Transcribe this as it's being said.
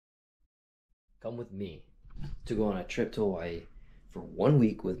come with me to go on a trip to Hawaii for 1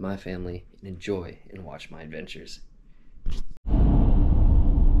 week with my family and enjoy and watch my adventures.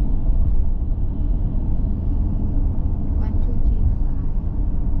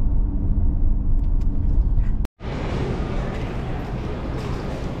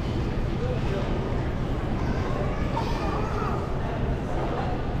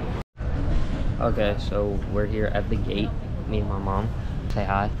 Okay, so we're here at the gate, me and my mom. Say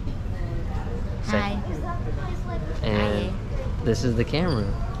hi. Say hi. And this is the camera.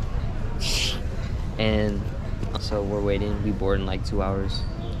 And so we're waiting. We board in like 2 hours.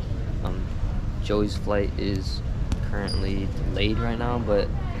 Joey's flight is currently delayed right now, but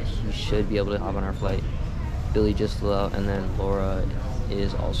he should be able to hop on our flight. Billy just flew out, and then Laura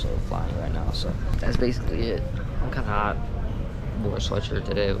is also flying right now. So that's basically it. I'm kind of hot. Wore a sweatshirt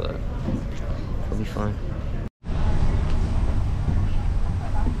today, but it'll be fine.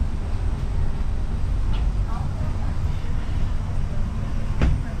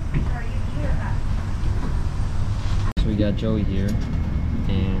 So we got Joey here,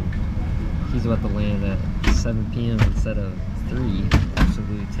 and he's about to land at 7 p.m. instead of 3.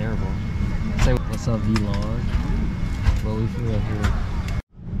 Absolutely terrible. Say what's up, vlog. Well, we flew up here.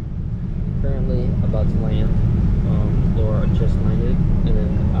 Currently about to land. Laura just landed, and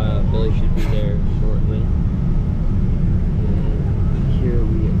then Billy should be there shortly. And here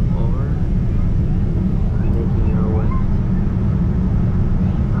we are, making our way.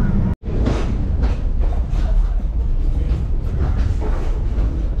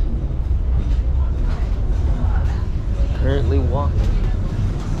 Currently walking.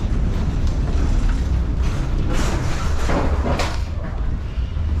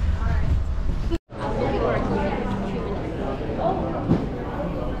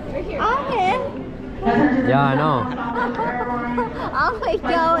 Yeah, I know. Oh my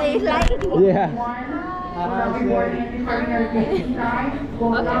god, it's like Yeah. okay,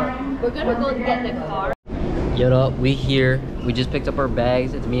 we're gonna go get the car. What up? We here. We just picked up our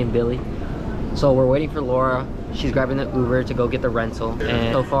bags. It's me and Billy. So we're waiting for Laura. She's grabbing the Uber to go get the rental.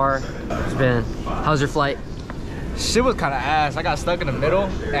 And so far, it's been. How's your flight? Shit was kind of ass. I got stuck in the middle,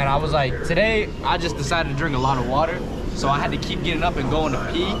 and I was like, today I just decided to drink a lot of water, so I had to keep getting up and going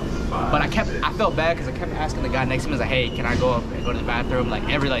to pee. But I felt bad because I kept asking the guy next to me, I was like, hey, can I go up and go to the bathroom like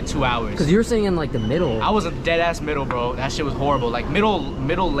every like 2 hours? Because you were sitting in like the middle. I was a dead ass middle, bro. That shit was horrible. Like middle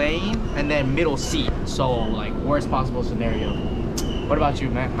lane and then middle seat. So like worst possible scenario. What about you,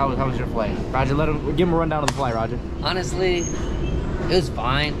 man? How was your flight? Roger, give him a rundown of the flight, Roger. Honestly, it was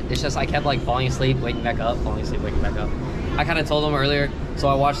fine. It's just I kept like falling asleep, waking back up, falling asleep, waking back up. I kind of told him earlier, so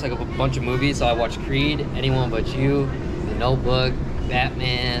I watched like a bunch of movies. So I watched Creed, Anyone But You, The Notebook,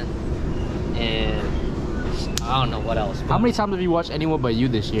 Batman, and I don't know what else. How many times have you watched Anyone But You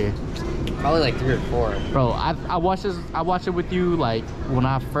this year? Probably like 3 or 4. Bro, I watched it with you like when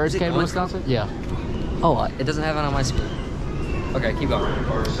I first came to Wisconsin. Yeah. Oh, it doesn't have it on my screen. Okay, keep going.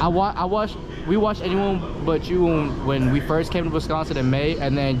 We watched Anyone But You when we first came to Wisconsin in May,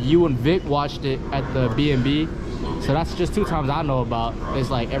 and then you and Vic watched it at the B&B. So that's just 2 times I know about. It's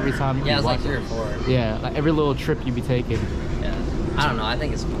like every time. Yeah, it's like 3 or 4. Yeah, like every little trip you be taking. Yeah, I don't know. I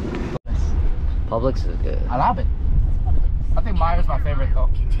think it's fun. Publix is good. I love it. I think Meyer's my favorite though.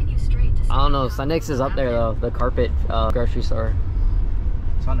 I don't know. Sunix is up there though. The carpet grocery store.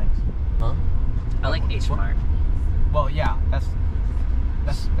 Sunix. Huh? I like H Mart. Well, yeah, that's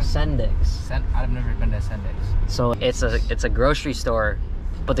Sendix. I've never been to Sendix. So it's a grocery store,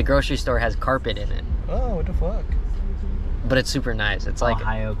 but the grocery store has carpet in it. Oh, what the fuck? But it's super nice. It's like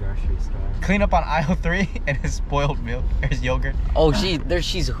Ohio grocery store. Clean up on aisle 3 and his spoiled milk. There's yogurt. oh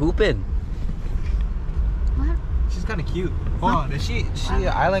she's hooping. What? She's kind of cute. Hold on, is she an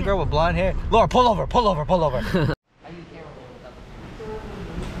island girl with blonde hair? Laura, pull over.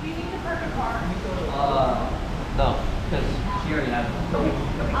 No, because she already has it.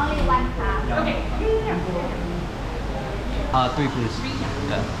 Only one car. Okay. 3 please.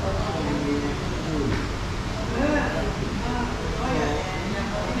 Yeah.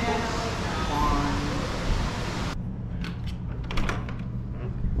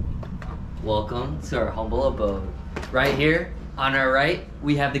 Welcome to our humble abode. Right here, on our right,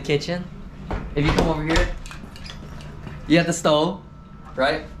 we have the kitchen. If you come over here, you have the stove,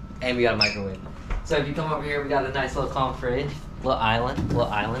 right? And we got a microwave. So if you come over here, we got a nice little calm fridge, little island.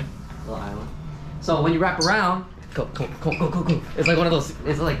 So when you wrap around, go. It's like one of those,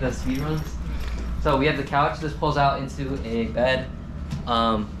 it's like the speed runs. So we have the couch. This pulls out into a bed.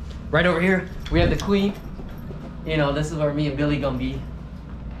 Right over here, we have the queen. You know, this is where me and Billy gonna be.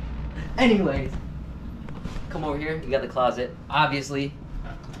 Anyways, come over here. We got the closet. Obviously,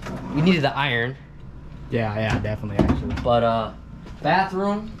 We needed the iron. Yeah, definitely actually. But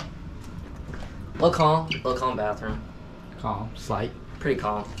bathroom. Look calm bathroom. Calm, slight. Pretty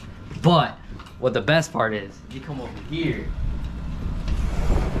calm. But what the best part is, you come over here.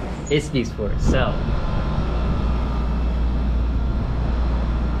 It speaks for itself.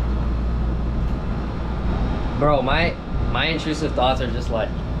 Bro, my intrusive thoughts are just like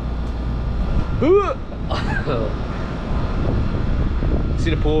See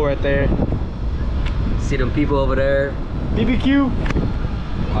the pool right there. see them people over there. BBQ.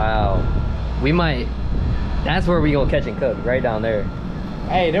 Wow. We might, that's where we gonna catch and cook, right down there.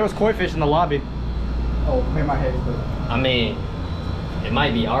 Hey, there was koi fish in the lobby. Oh, man, my head is good. I mean, it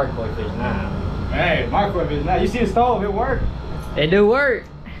might be our koi fish now. Hey, my koi fish now. You see the stove, it worked. It do work.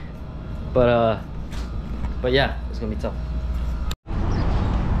 But yeah, it's gonna be tough.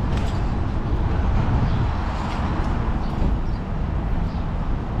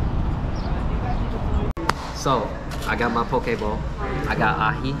 So, I got my poke bowl, I got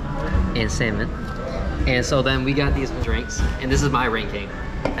ahi and salmon. And so then we got these drinks, and this is my ranking.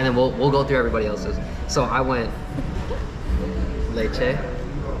 And then we'll go through everybody else's. So I went leche,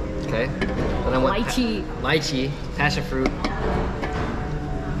 okay? Then I went lychee, passion fruit.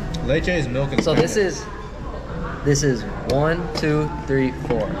 Leche is milk and So this is 1, 2, 3,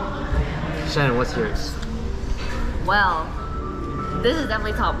 4. Shannon, what's yours? Well, this is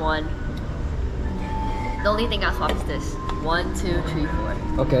definitely top one. The only thing I swap is this. 1, 2, 3, 4.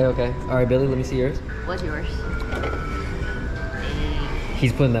 Okay. All right, Billy, let me see yours. What's yours?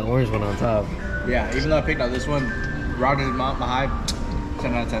 He's putting that orange one on top. Yeah, even though I picked out this one, Roger's Mahai,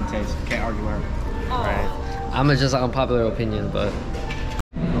 10 out of 10 taste. Can't argue with her. Oh. Right. I'm just an unpopular opinion, but.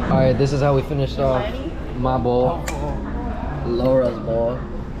 All right, this is how we finished off my bowl. Laura's bowl.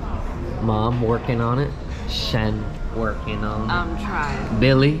 Mom working on it. Shen working on it. I'm trying.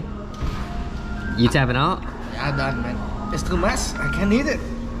 Billy, you tapping out? Yeah, I'm done, man. It's too much. I can't eat it.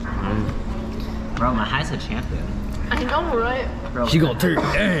 Bro, my high's a champion. I know, right? Bro, She gonna turn.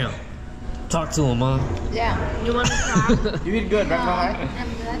 Damn. Talk to him, Mom. Yeah. You want to try? You eat good, right, Mahai? I'm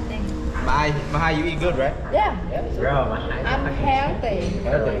good, thanks. Mahai, you eat good, right? Yeah. bro, my high's I'm healthy.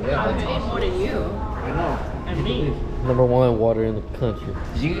 Yeah. More than you. I know. And me. Number 1 water in the country.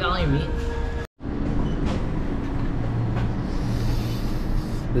 Did you eat all your meat?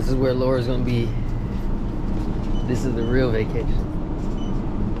 This is where Laura's gonna be. This is the real vacation.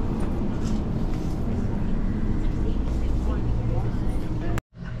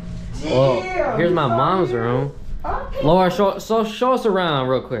 Well, here's my mom's room. Laura, show us around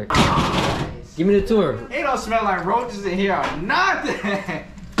real quick. Give me the tour. It don't smell like roaches in here or nothing.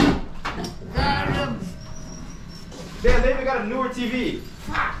 Damn, they even got a newer TV.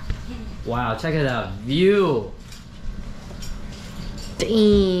 Wow, check it out. View.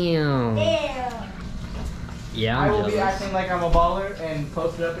 Damn. Yeah, I I'm will be jealous. acting like I'm a baller and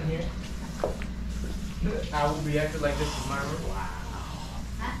post it up in here. I will be acting like this is my room. Wow.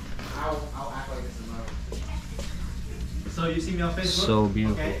 I'll act like this is my room. So you see me on Facebook? So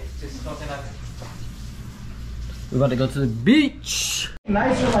beautiful. Okay, just don't say nothing. We're about to go to the beach.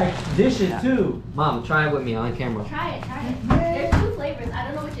 Nicer like dishes too. Mom, try it with me on camera. Try it. There's 2 flavors. I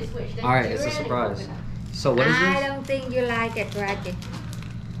don't know which is which. There's All right, it's a durian and surprise. coconut. So what is I this? don't think you like it, Roger.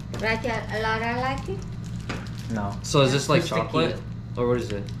 Roger, Laura like it? No. So is this like It's sticky. chocolate? Or what is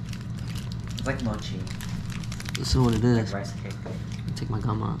it? It's like mochi. This is what it Like is. rice cake. Take my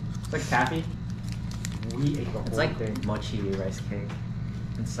gum out. It's like taffy. We ate the whole It's like thing. mochi rice cake.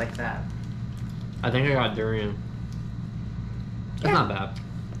 It's like that. I think I got durian. It's Yeah. not bad.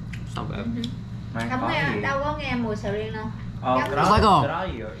 It's not bad. My Không nghe, coffee. đâu có nghe mùi sầu riêng đâu. Oh, It's get like out, a- get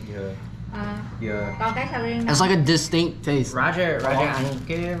out your Còn cái sầu riêng đâu. It's like a distinct taste. Roger, anh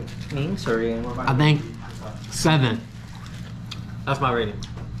cái miếng sầu riêng. I think 7. That's my rating.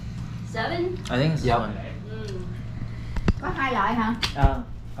 7? I think it's Yep. one. Có 2 loại hả?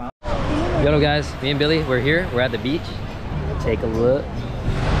 Yo guys, me and Billy, we're here. We're at the beach. Take a look.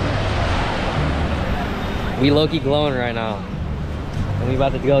 We low-key glowing right now. And we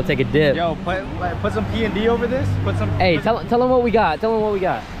about to go take a dip. Yo, put some P&D over this. Put some. Hey, tell them what we got. Tell them what we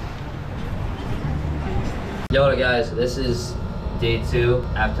got. Yo guys, this is day 2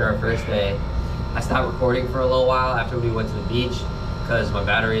 after our first day. I stopped recording for a little while after we went to the beach because my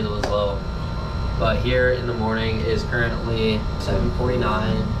battery was low. But here in the morning is currently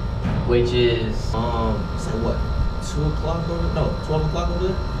 7:49, which is So what? 2 o'clock over? No, 12 o'clock over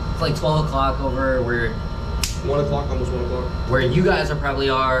there? it's like 12 o'clock over 1 o'clock, almost 1 o'clock. where you guys are probably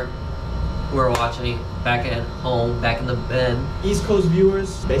who are watching back at home, back in the bed. East Coast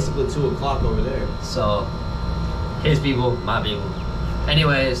viewers, basically 2 o'clock over there. So his people, my people.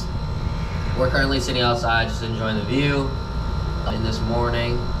 Anyways, we're currently sitting outside just enjoying the view. And this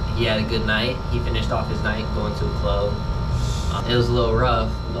morning, he had a good night. He finished off his night going to a club. It was a little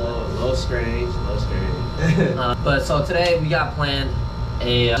rough. Low strange. But so today we got planned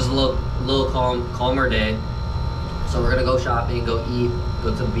just a little calmer day. So we're gonna go shopping, go eat,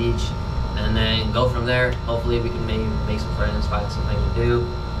 go to the beach, and then go from there. Hopefully we can maybe make some friends, find something to do.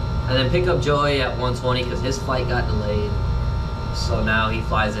 And then pick up Joey at 1:20 because his flight got delayed. So now he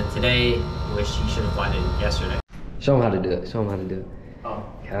flies in today, which he should have flown in yesterday. Show him how to do it. Show him how to do it. Oh.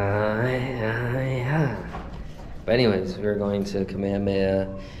 But anyways, we're going to Kamehameha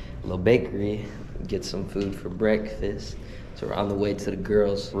little bakery, get some food for breakfast. So we're on the way to the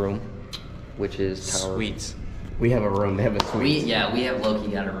girls' room, which is Tower. Sweets. We have a room. They have a suite. We have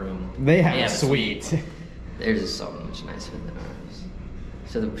low-key got a room. They have a suite. They're just so much nicer than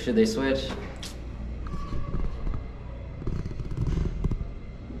ours. Should they switch?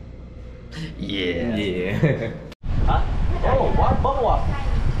 Yeah. Yeah. Huh? Oh, what? Bubble walk.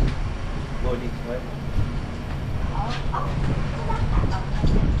 Loading what?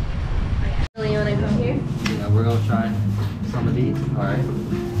 You wanna come here? Yeah, we're gonna try some of these. All right.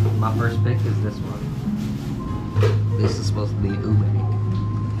 My first pick is this one. This is supposed to be ube.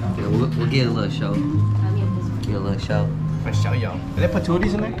 Okay, we'll get a little show. I'll get this one. Get a little show. Let's show y'all. Did they put two of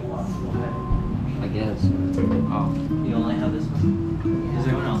these in there? I guess. Oh. You only have this one? Does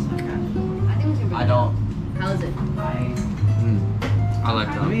anyone else have cash? I think it's your I don't. How is it? I like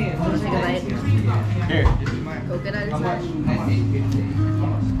that. Wanna take a bite? Here. Coconut is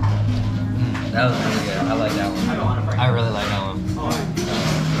That was really good. I like that one. I really like that one.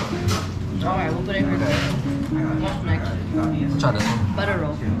 Alright, we'll put it here. What's next? Try this one. Butter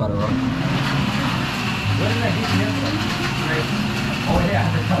roll. Butter roll. Oh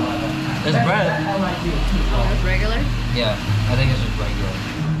yeah. It's bread. Oh, it's regular? Yeah, I think it's just regular.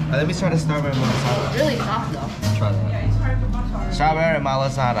 Let me try the strawberry malasada. Really soft though. Try that. Strawberry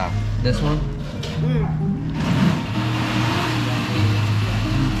malasada. This one?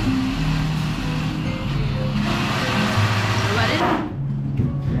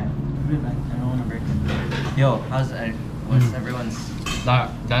 Yo, what's everyone's?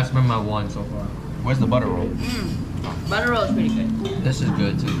 That's been my one so far. Where's the butter roll? Butter roll is pretty good. This is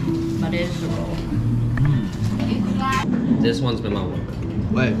good too. But it is the roll. This one's been my one.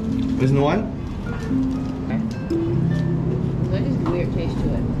 Wait, isn't the one? There's just a weird taste to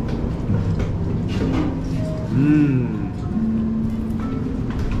it.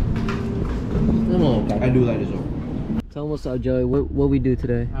 I do like this one. Tell them what's up, Joey. What we do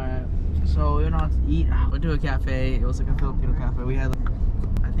today? Alright, so we went out to eat. Went to a cafe. It was like a Filipino cafe. We had,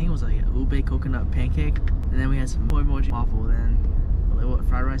 I think it was like an ube coconut pancake, and then we had some mochi waffle. Then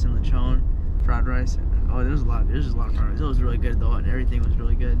fried rice and lechon, fried rice. Oh, there's just a lot of fried rice. It was really good though, and everything was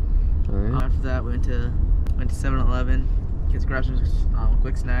really good. All right. After that, we went to 7-Eleven, grab some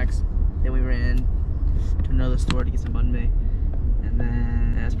quick snacks. Then we ran to another store to get some banh mi. And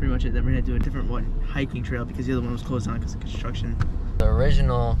then that's pretty much it. Then we're gonna do a different hiking trail because the other one was closed down because of construction. The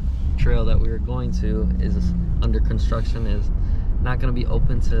original trail that we were going to is under construction. Is not going to be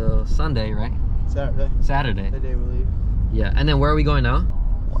open till Sunday, right? Saturday. The day we leave. Yeah, and then where are we going now?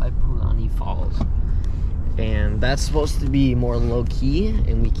 Waipulani Falls. And that's supposed to be more low key,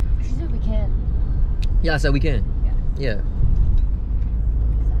 and we. She said we can. Yeah, I said we can. Yeah. Yeah.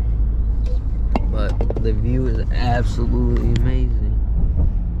 But the view is absolutely amazing.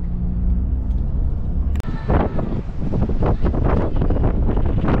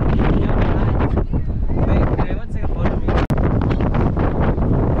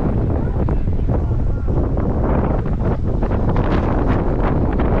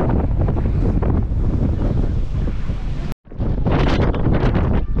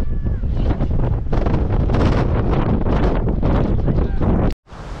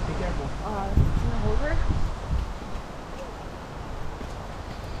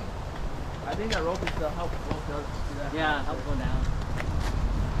 I think that rope is to help both of us do that. Yeah, help go down.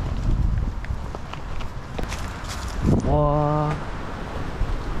 Wow.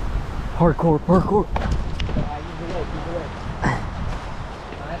 Parkour. Use the rope, use the rope.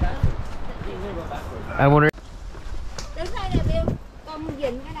 I wonder. Đứng đây nè Bill, con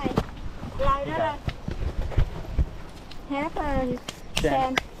dính cái này, lay nó ra. Have a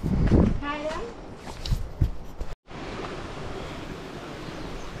sand. Hay lắm.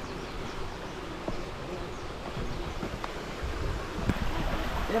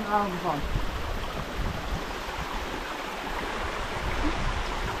 Em ao còn.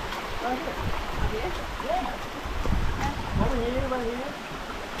 Over here.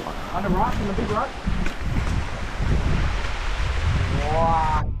 On the rock, on the big rock.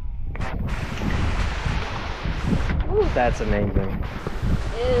 That's amazing.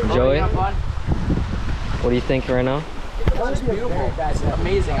 Joey, Joey, have fun? what do you think right now? It's just beautiful. It's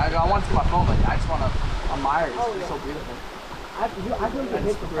amazing. I want to see my phone, but I just want to admire it. It's so beautiful.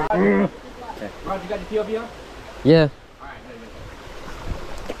 Rod, you got your POV on? Yeah. Alright,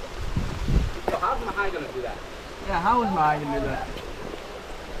 so how's my eye gonna do that? Yeah, how is my eye gonna do that?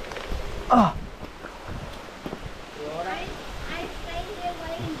 I stay here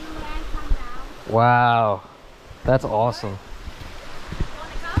waiting you and come down. Wow. That's awesome.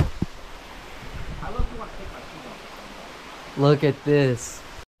 Look at this.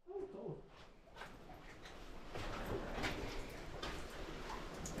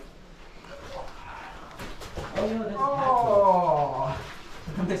 Oh!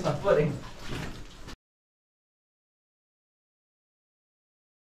 I missed my footing.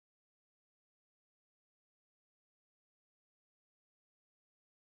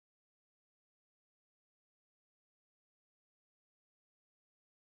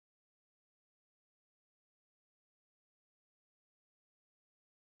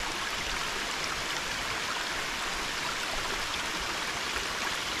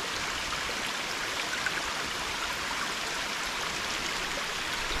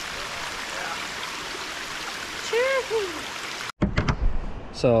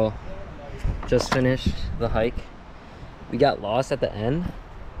 So, just finished the hike. We got lost at the end,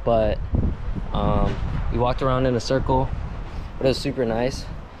 but we walked around in a circle. But it was super nice.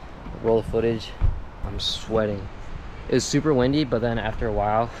 Roll of footage. I'm sweating. It was super windy, but then after a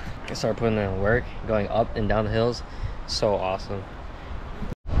while, I started putting in the work, going up and down the hills. So awesome.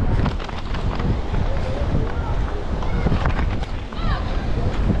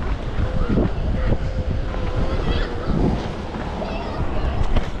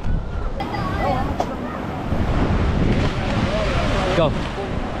 Go.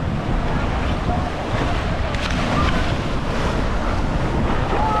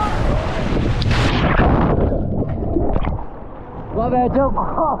 My bad, jump.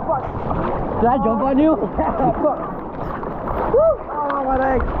 Oh, fuck. Did I jump on you? Yeah, fuck. Woo. Oh, my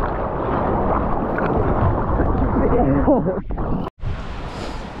leg.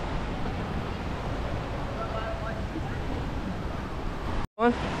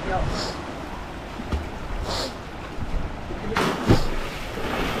 One.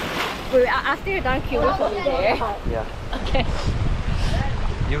 Wait, after you're done, can we put me there? Yeah. Okay.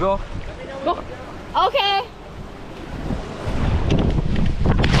 You go. Go. Okay.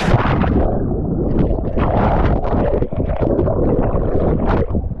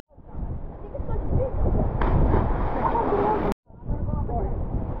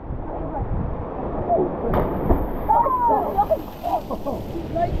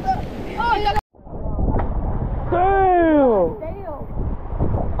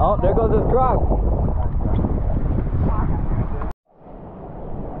 Oh, there goes his truck.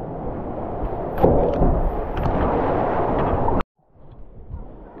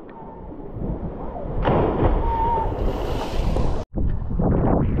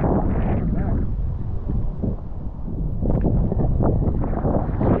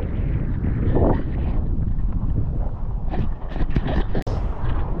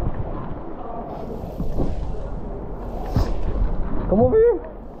 Come over here.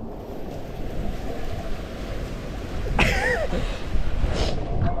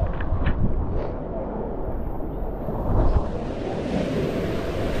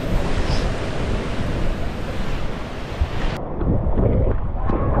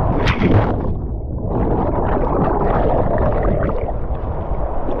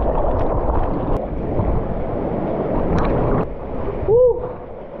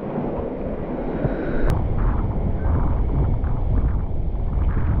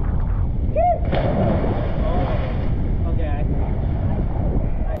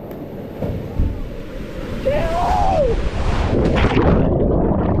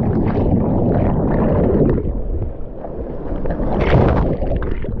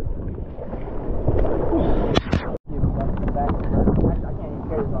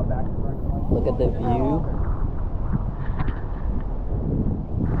 Look at the view.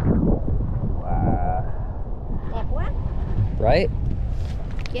 Wow. Đẹp quá. Right?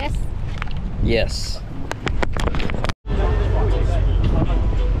 Yes. Yes.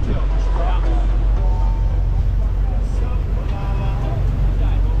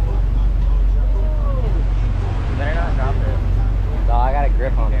 Better not drop it. No, I got a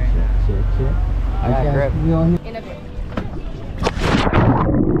grip on it. Shit. I got a grip. In a bit.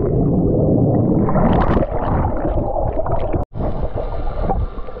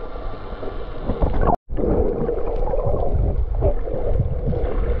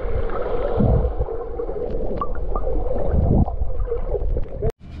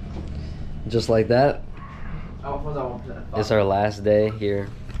 Just like that, it's our last day here.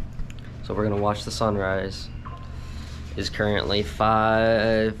 So we're gonna watch the sunrise. It's currently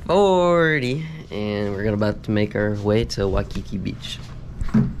 5:40 and we're about to make our way to Waikiki Beach.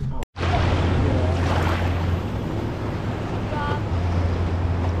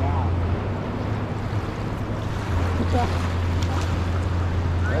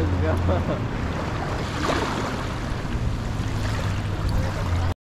 Let's go.